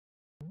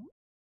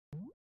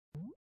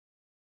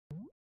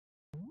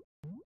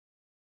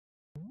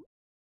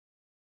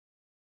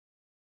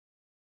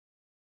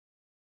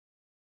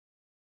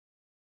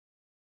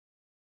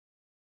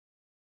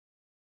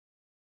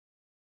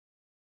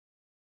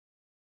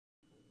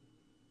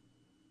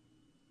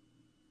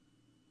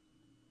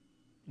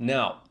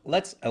Now,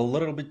 let's a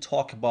little bit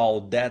talk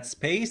about dead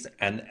space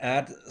and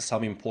add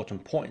some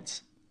important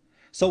points.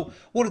 So,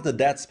 what is the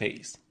dead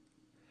space?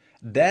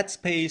 Dead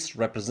space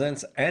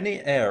represents any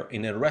air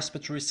in a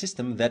respiratory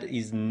system that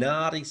is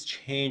not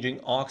exchanging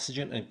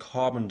oxygen and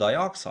carbon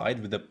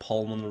dioxide with the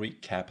pulmonary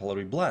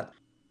capillary blood.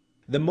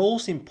 The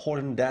most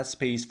important dead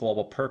space for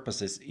our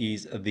purposes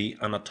is the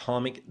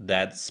anatomic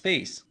dead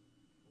space.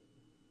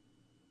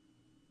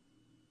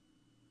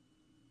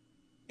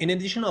 In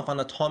addition of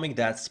anatomic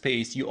dead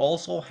space, you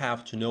also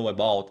have to know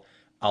about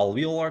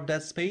alveolar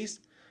dead space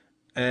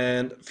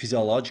and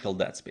physiological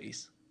dead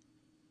space.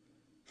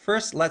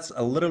 First, let's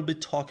a little bit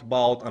talk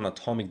about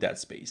anatomic dead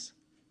space.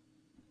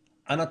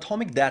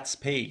 Anatomic dead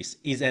space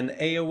is an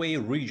airway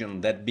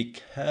region that,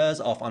 because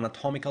of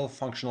anatomical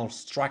functional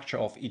structure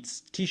of its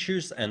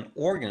tissues and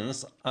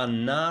organs, are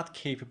not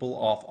capable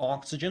of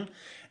oxygen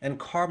and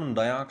carbon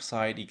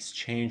dioxide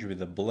exchange with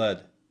the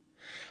blood.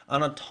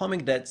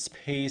 Anatomic dead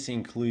space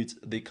includes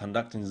the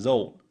conducting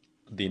zone,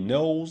 the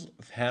nose,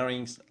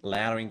 pharynx,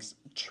 larynx,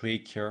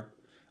 trachea,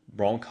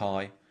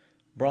 bronchi,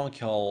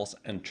 bronchioles,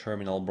 and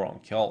terminal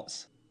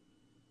bronchioles.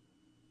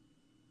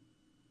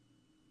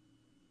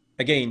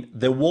 Again,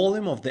 the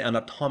volume of the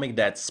anatomic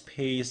dead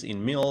space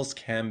in males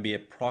can be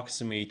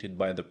approximated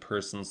by the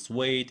person's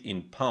weight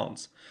in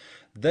pounds.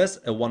 Thus,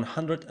 a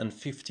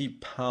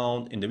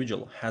 150-pound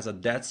individual has a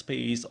dead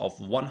space of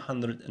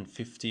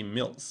 150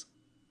 mils.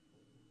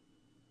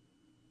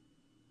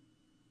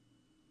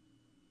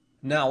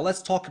 Now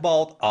let's talk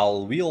about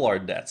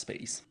alveolar dead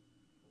space.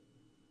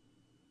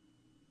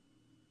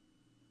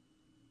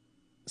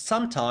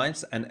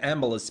 Sometimes an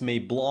embolus may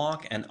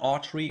block an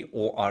artery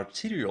or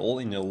arteriole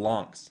in the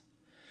lungs.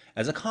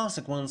 As a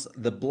consequence,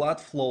 the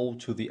blood flow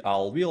to the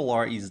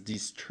alveolar is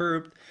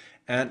disturbed,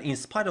 and in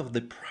spite of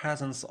the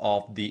presence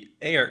of the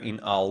air in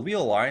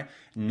alveoli,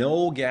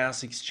 no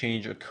gas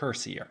exchange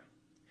occurs here.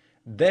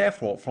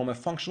 Therefore, from a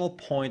functional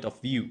point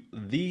of view,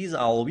 these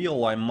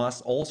alveoli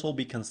must also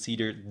be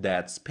considered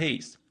dead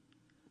space.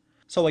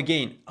 So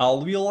again,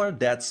 alveolar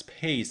dead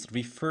space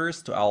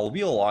refers to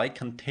alveoli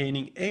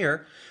containing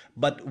air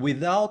but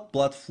without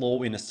blood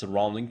flow in the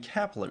surrounding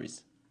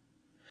capillaries.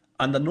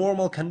 Under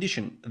normal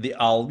condition, the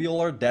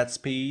alveolar dead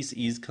space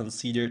is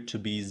considered to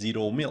be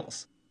 0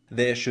 mils.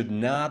 There should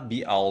not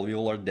be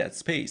alveolar dead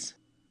space.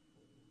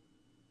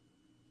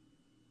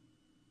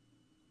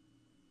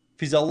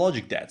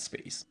 Physiologic dead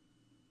space.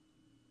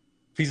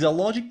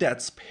 Physiologic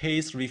dead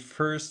space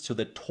refers to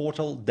the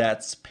total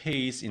dead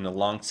space in the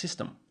lung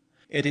system.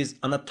 It is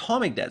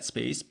anatomic dead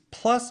space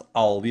plus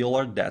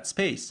alveolar dead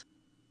space.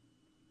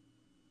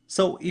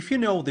 So if you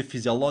know the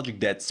physiologic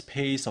dead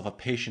space of a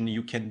patient,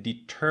 you can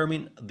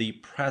determine the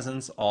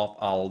presence of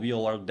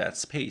alveolar dead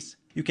space.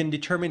 You can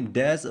determine,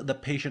 does the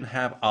patient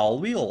have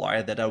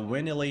alveoli that are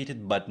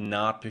ventilated but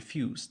not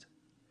perfused.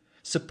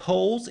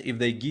 Suppose if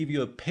they give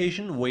you a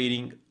patient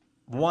weighing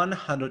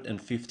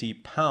 150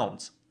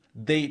 pounds,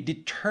 they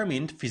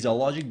determined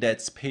physiologic dead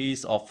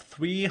space of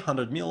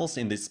 300 mils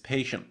in this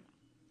patient.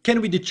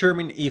 Can we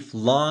determine if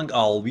lung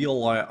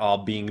alveoli are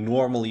being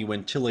normally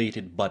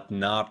ventilated but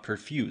not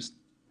perfused?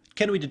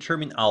 Can we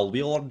determine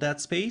alveolar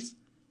dead space?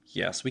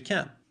 Yes, we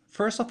can.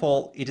 First of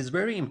all, it is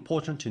very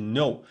important to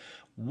know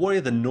what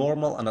is the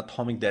normal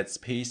anatomic dead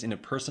space in a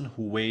person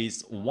who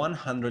weighs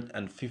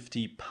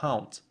 150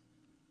 pounds.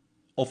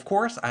 Of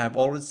course, I have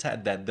already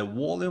said that the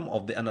volume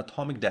of the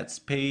anatomic dead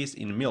space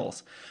in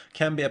mils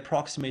can be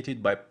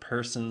approximated by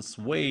person's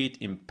weight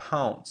in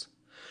pounds.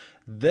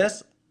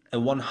 Thus, a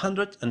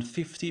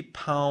 150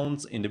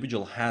 pounds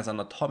individual has an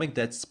anatomic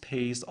dead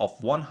space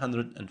of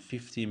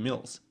 150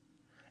 mils.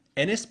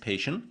 In this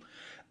patient,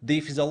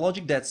 the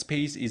physiologic dead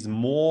space is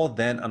more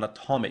than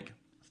anatomic,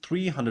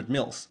 300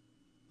 mils.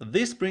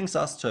 This brings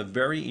us to a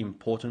very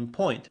important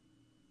point.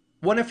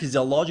 When a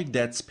physiologic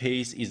dead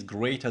space is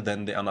greater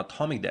than the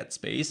anatomic dead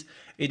space,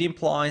 it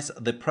implies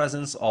the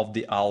presence of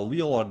the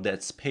alveolar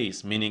dead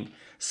space, meaning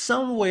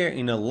somewhere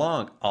in a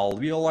lung,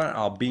 alveoli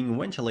are being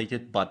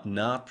ventilated but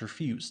not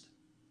perfused.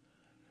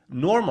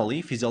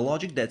 Normally,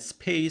 physiologic dead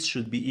space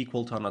should be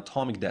equal to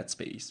anatomic dead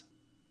space.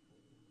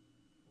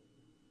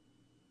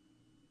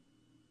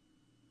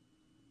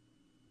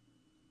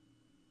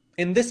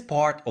 In this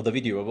part of the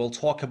video, we'll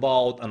talk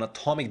about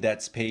anatomic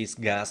dead space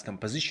gas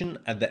composition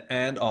at the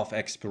end of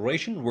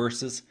expiration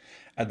versus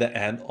at the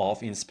end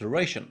of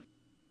inspiration.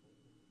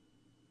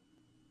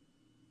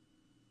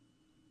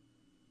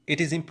 It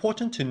is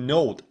important to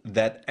note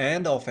that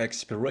end of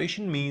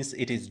expiration means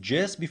it is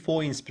just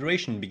before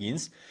inspiration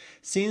begins,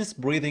 since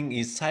breathing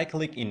is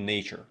cyclic in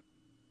nature.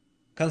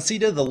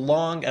 Consider the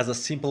lung as a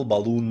simple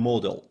balloon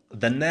model.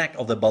 The neck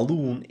of the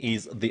balloon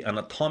is the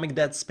anatomic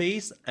dead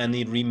space and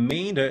the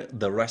remainder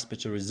the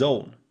respiratory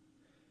zone.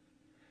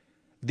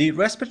 The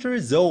respiratory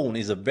zone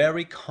is a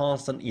very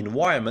constant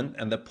environment,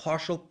 and the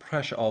partial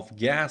pressure of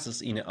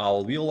gases in the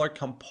alveolar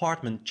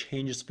compartment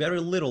changes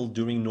very little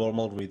during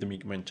normal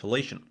rhythmic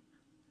ventilation.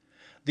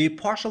 The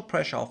partial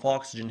pressure of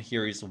oxygen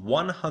here is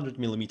 100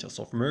 millimeters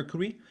of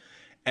mercury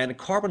and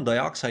carbon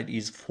dioxide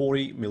is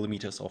 40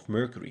 millimeters of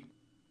mercury.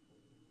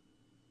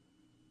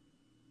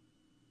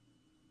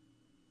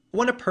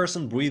 When a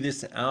person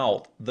breathes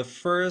out, the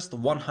first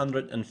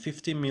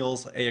 150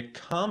 mL air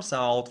comes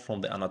out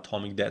from the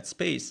anatomic dead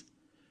space.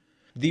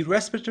 The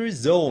respiratory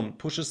zone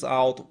pushes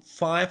out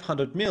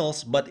 500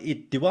 mL, but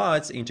it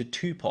divides into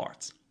two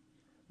parts.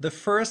 The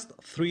first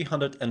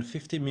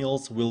 350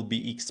 mL will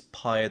be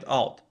expired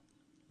out.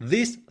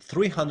 These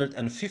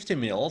 350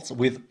 mL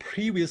with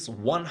previous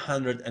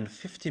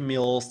 150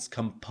 mL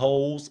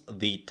compose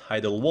the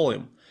tidal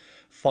volume,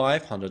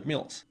 500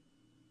 mL.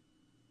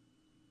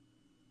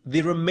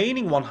 The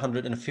remaining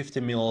 150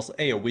 mL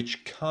air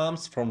which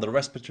comes from the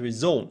respiratory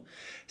zone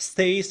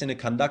stays in a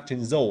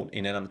conducting zone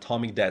in an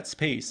anatomic dead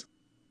space.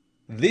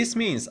 This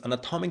means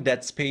anatomic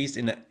dead space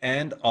in the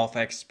end of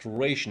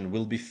expiration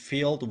will be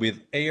filled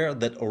with air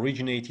that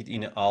originated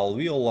in an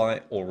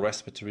alveoli or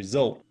respiratory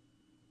zone.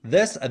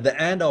 Thus, at the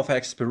end of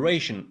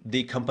expiration,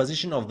 the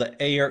composition of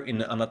the air in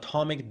the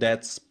anatomic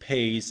dead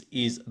space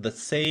is the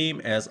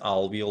same as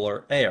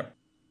alveolar air.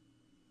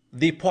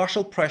 The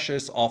partial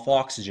pressures of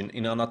oxygen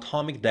in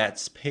anatomic dead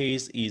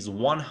space is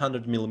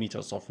 100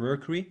 mm of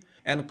mercury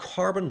and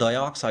carbon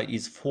dioxide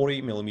is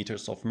 40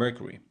 mm of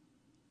mercury.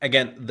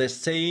 Again, the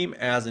same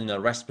as in a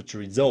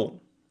respiratory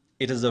zone.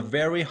 It is a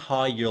very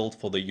high yield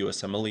for the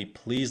USMLE,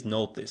 please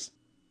note this.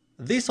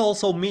 This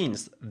also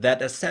means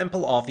that a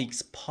sample of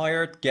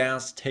expired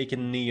gas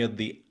taken near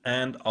the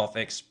end of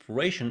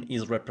expiration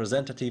is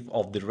representative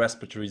of the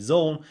respiratory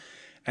zone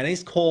and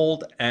is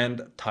called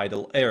end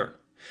tidal air.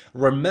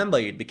 Remember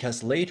it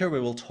because later we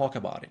will talk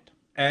about it.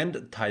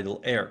 End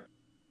tidal air.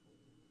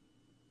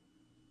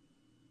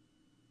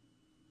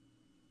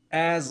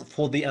 As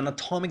for the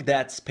anatomic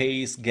dead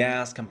space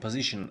gas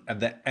composition at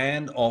the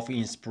end of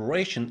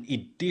inspiration,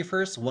 it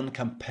differs when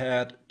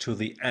compared to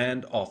the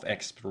end of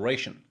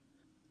expiration.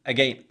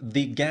 Again,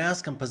 the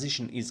gas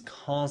composition is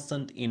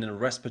constant in a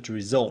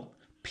respiratory zone.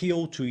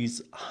 PO2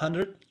 is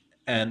 100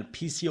 and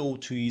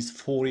PCO2 is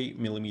 40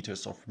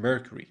 mm of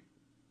mercury.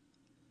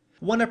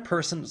 When a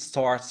person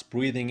starts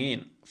breathing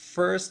in,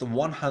 first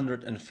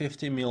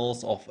 150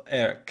 mL of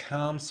air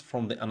comes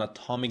from the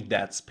anatomic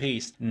dead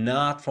space,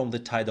 not from the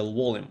tidal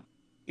volume.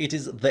 It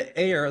is the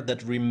air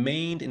that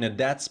remained in a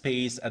dead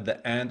space at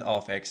the end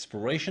of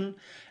expiration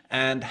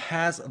and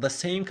has the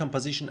same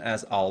composition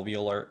as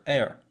alveolar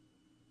air.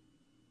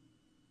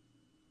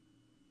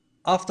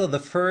 After the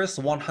first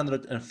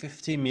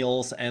 150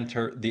 mL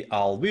enter the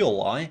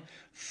alveoli,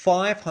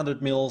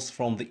 500 mL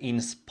from the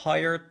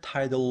inspired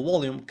tidal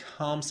volume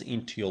comes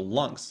into your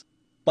lungs,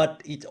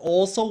 but it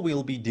also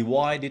will be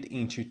divided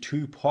into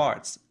two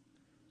parts.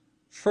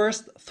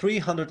 First,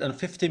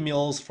 350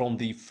 mL from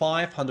the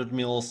 500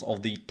 mL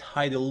of the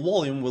tidal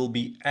volume will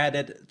be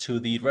added to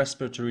the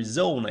respiratory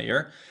zone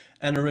air,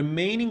 and the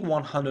remaining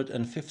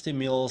 150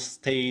 mL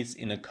stays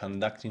in a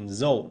conducting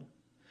zone.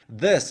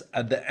 Thus,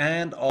 at the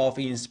end of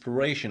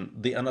inspiration,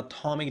 the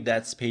anatomic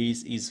dead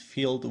space is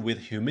filled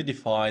with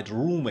humidified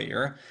room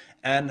air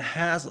and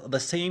has the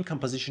same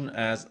composition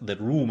as the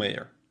room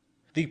air.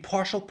 The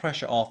partial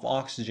pressure of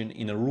oxygen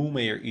in a room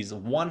air is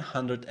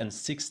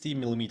 160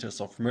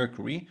 mm of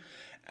mercury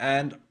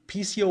and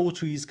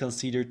PCO2 is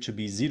considered to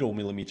be 0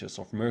 mm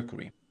of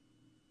mercury.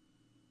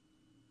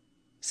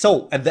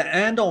 So, at the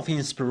end of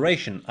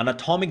inspiration,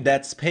 anatomic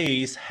dead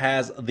space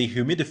has the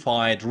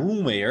humidified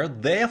room air,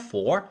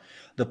 therefore,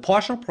 the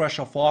partial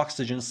pressure of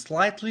oxygen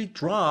slightly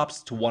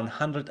drops to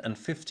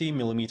 150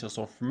 mm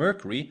of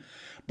mercury,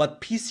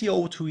 but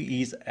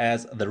PCO2 is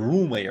as the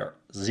room air,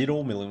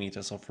 0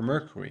 mm of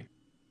mercury.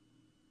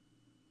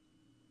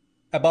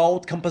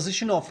 About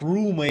composition of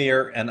room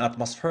air and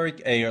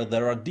atmospheric air,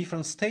 there are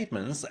different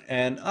statements,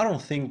 and I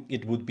don't think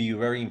it would be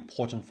very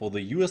important for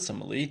the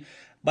USMLE.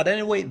 But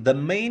anyway, the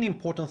main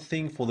important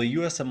thing for the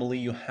USMLE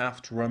you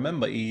have to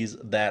remember is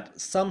that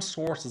some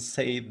sources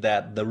say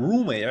that the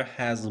room air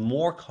has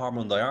more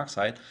carbon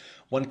dioxide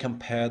when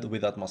compared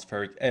with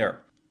atmospheric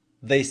air.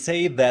 They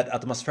say that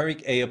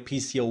atmospheric air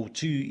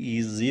PCO2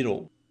 is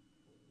 0.